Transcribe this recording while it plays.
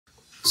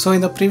So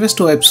in the previous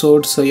two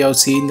episodes, you have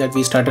seen that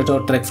we started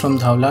our trek from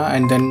Dhaula,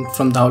 and then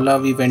from Dhaula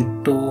we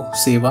went to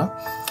Seva,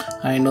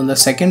 and on the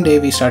second day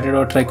we started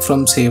our trek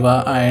from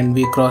Seva and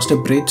we crossed a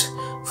bridge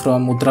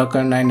from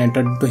Uttarakhand and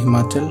entered into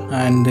Himachal,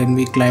 and then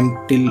we climbed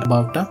till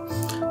Bawta.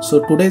 So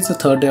today is the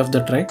third day of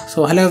the trek.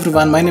 So hello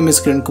everyone, my name is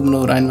Kiran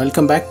Kumnur and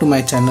welcome back to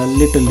my channel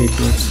Little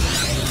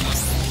Detours.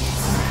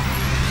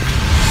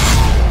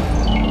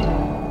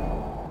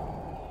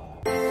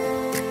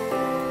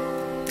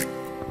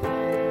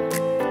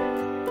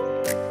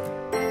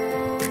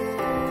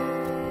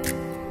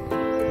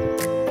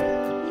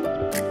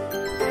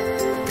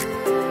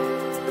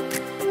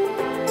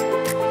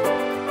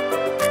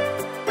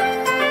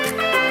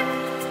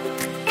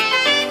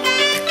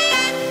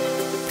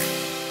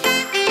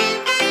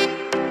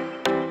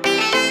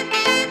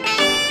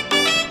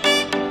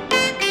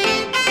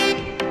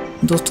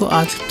 दोस्तों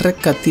आज track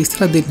का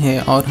तीसरा दिन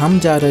है और हम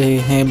जा रहे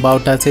हैं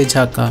बावटा से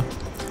झाका।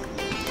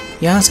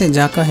 यहाँ से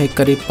झाका है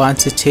करीब 5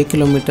 से 6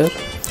 किलोमीटर।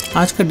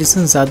 आज का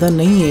डिस्टेंस ज़्यादा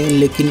नहीं है,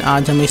 लेकिन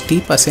आज हमें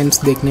स्टीप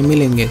असेंट्स देखने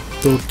मिलेंगे,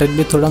 तो ट्रैक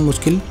भी थोड़ा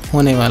मुश्किल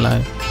होने वाला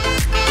है।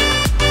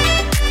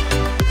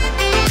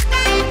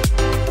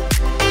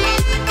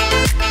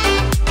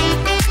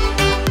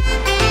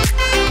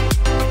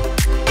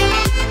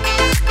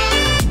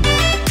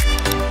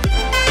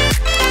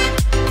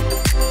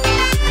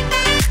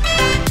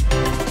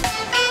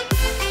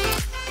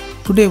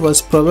 Today was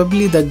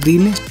probably the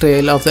greenest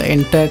trail of the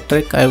entire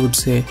trek, I would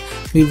say.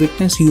 We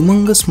witnessed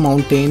humongous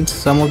mountains,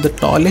 some of the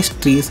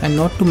tallest trees, and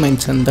not to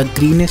mention the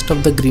greenest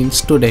of the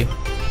greens today.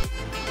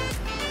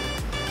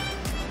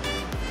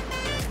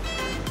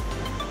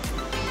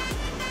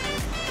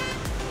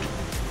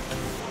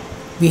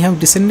 We have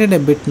descended a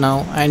bit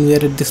now and we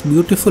are at this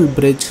beautiful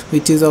bridge,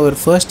 which is our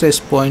first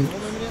rest point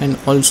and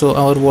also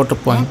our water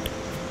point.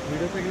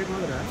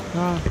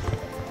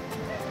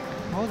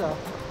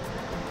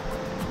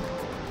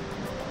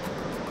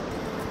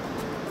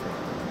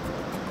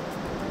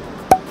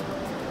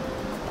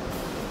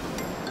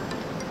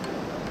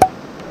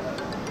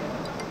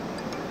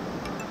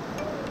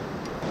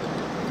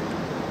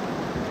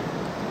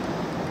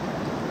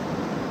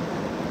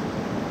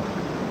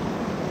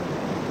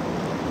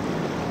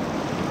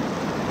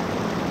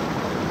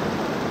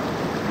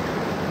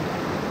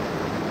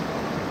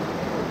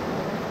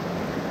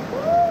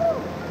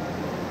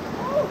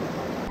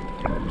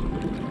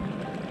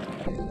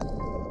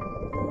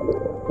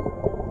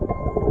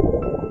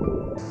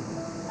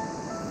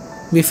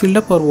 We filled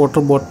up our water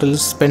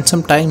bottles, spent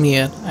some time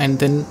here and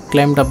then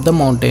climbed up the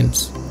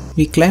mountains.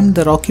 We climbed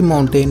the rocky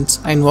mountains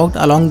and walked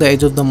along the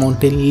edge of the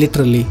mountain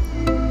literally.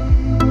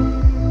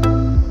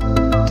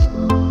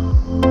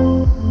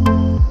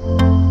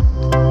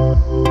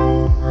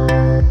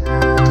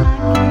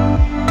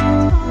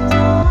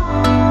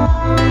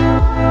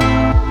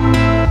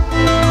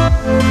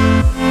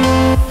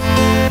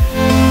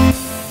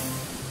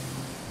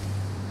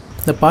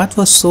 The path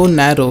was so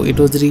narrow, it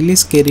was really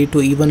scary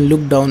to even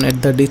look down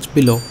at the ditch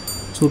below.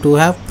 So to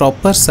have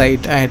proper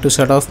sight, I had to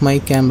shut off my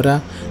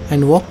camera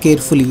and walk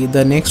carefully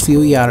the next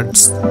few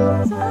yards.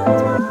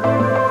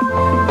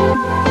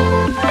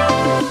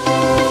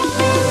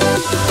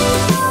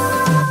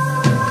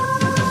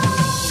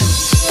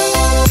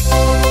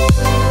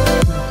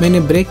 मैंने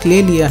break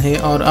ले लिया है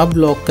और अब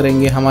lock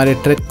करेंगे हमारे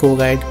track को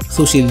guide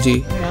Sushil ji.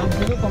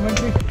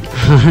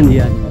 हाँ जी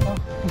हाँ जी।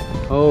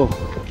 ओह,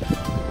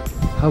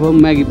 अब हम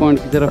मैगी पॉइंट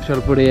की तरफ चल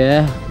पड़े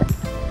हैं।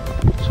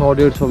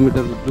 100-150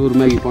 मीटर दूर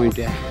मैगी पॉइंट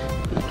है।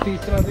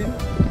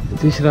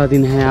 तीसरा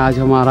दिन है आज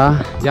हमारा।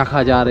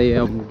 जाखा जा रहे हैं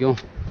हम, क्यों?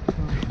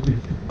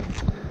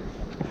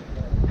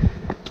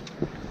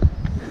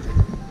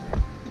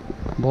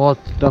 बहुत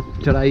टफ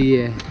चढ़ाई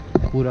है,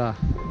 पूरा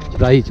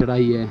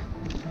चढ़ाई है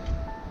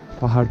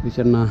पहाड़ पे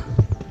चढ़ना।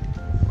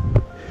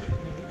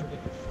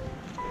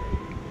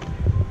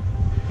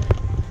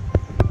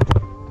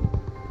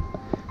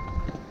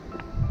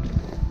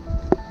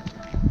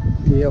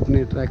 ये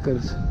अपने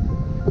trackers.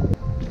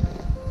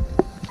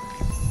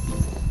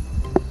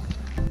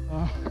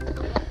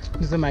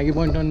 This is the Maggie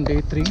point on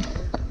day 3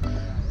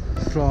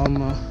 from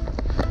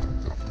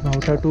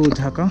Bawta to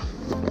Jhaka.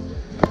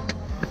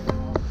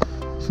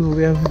 So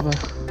we have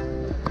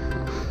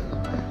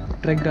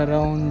trekked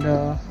around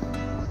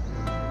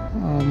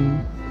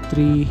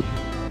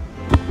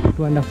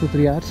 2.5 to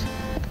 3 hours.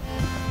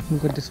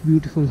 Look at this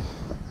beautiful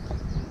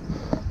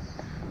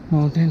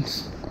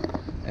mountains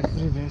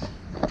everywhere.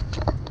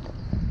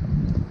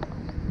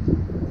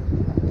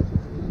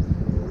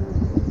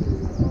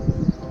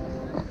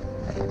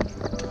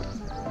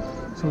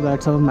 So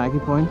that's our Maggie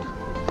point.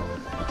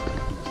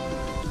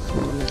 So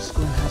let's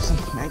go and have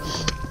some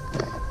Maggie.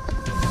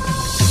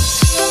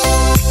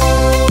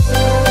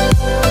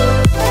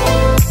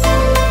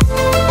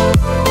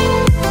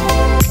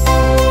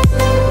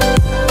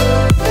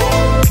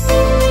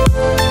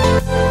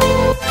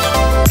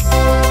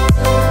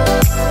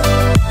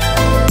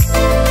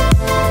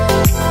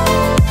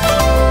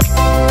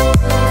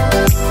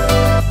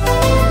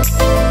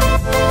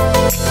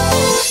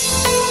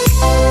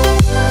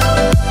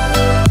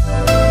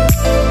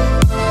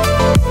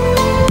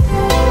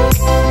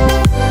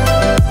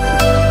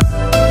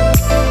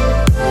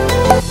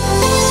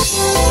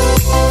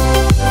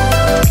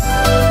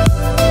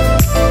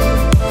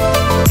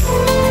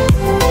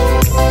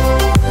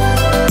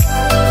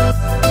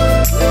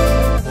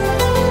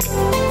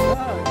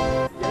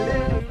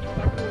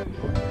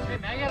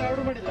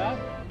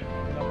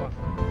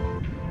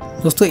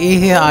 दोस्तों ये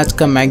है आज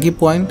का Maggi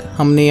point.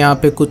 हमने यहाँ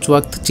पे कुछ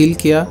वक्त चिल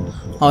किया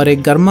और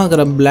एक गर्मा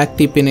गर्म ब्लैक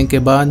टी पीने के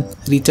बाद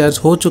रिचार्ज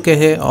हो चुके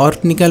हैं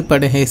और निकल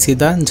पड़े हैं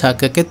सीधा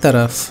झाका के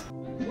तरफ।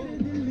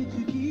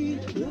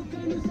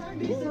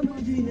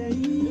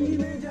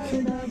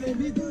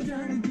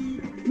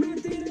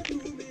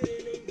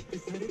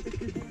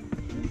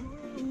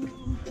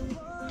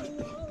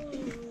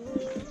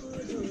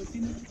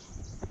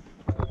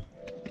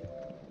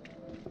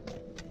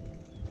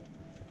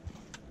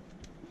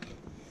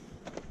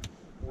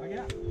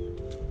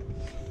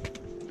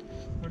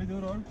 थोड़ी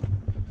दूर और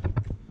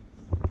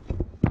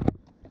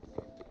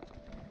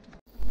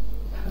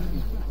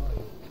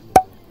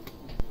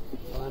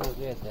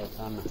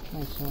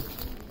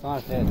कहाँ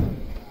से?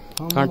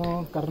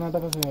 हम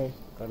कर्नाटक से है।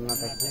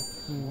 कर्नाटक से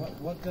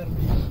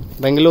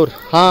बेंगलोर।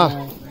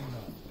 हाँ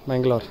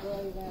बेंगलोर।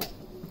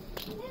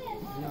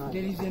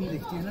 टेलीविजन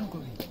देखती है ना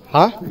कभी?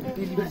 हाँ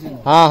टेलीविजन।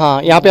 हाँ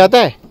हाँ यहाँ पे आता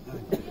है।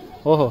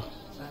 ओहो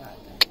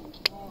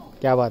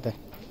क्या बात है।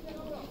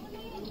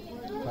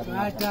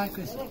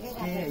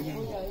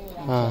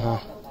 हाँ हाँ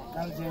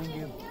कल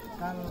जाएंगे,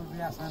 कल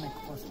भी आसान है,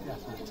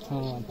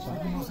 हाँ अच्छा।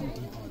 मौसम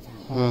ठीक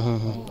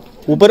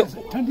है, ऊपर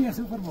ठंडी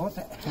से ऊपर बहुत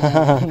है।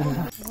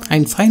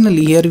 And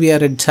finally here we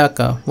are at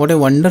Jhaka. What a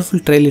wonderful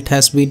trail it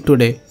has been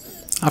today.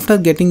 After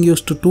getting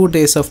used to 2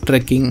 days of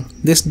trekking,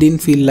 this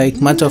didn't feel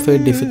like much of a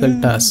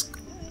difficult task.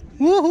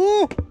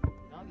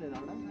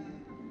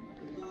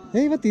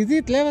 ಇವತ್ತು easy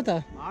ಇತ್ಲೇ ಇವತ್ತ.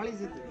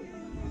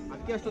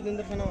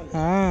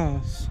 ಹಾಂ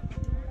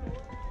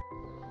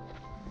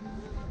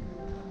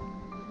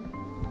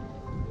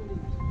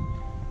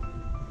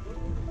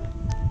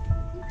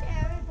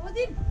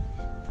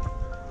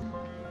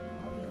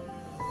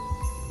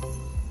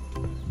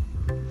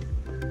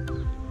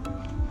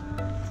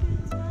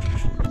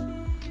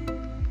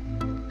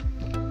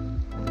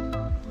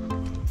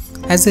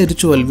As a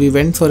ritual, we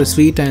went for a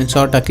sweet and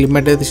short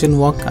acclimatization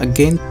walk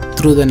again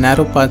through the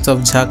narrow paths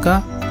of Jhaka.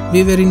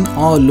 We were in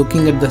awe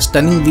looking at the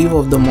stunning view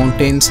of the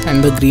mountains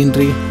and the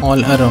greenery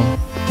all around,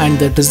 and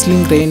the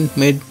drizzling rain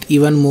made it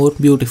even more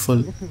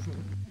beautiful.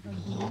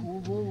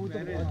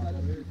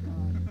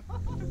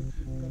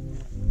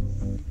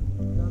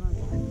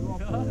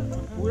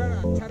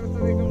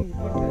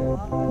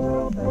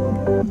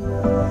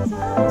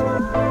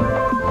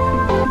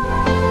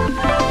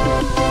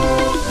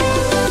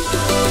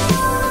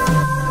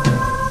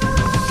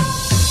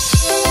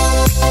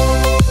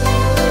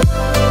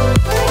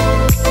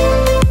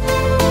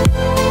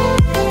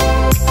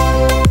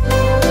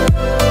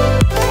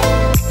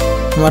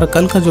 हमारा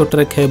कल का जो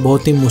track है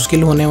बहुत ही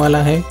मुश्किल होने वाला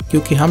है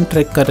क्योंकि हम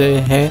ट्रैक कर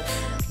रहे हैं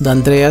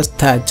धंद्रयास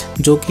थैच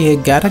जो कि है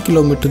 11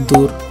 किलोमीटर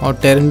दूर और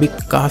टेरेन भी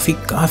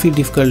काफ़ी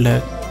डिफ़िकल्ट है।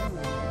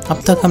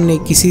 अब तक हमने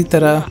किसी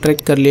तरह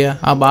ट्रैक कर लिया,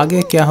 अब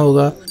आगे क्या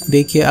होगा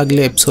देखिए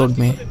अगले एपिसोड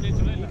में।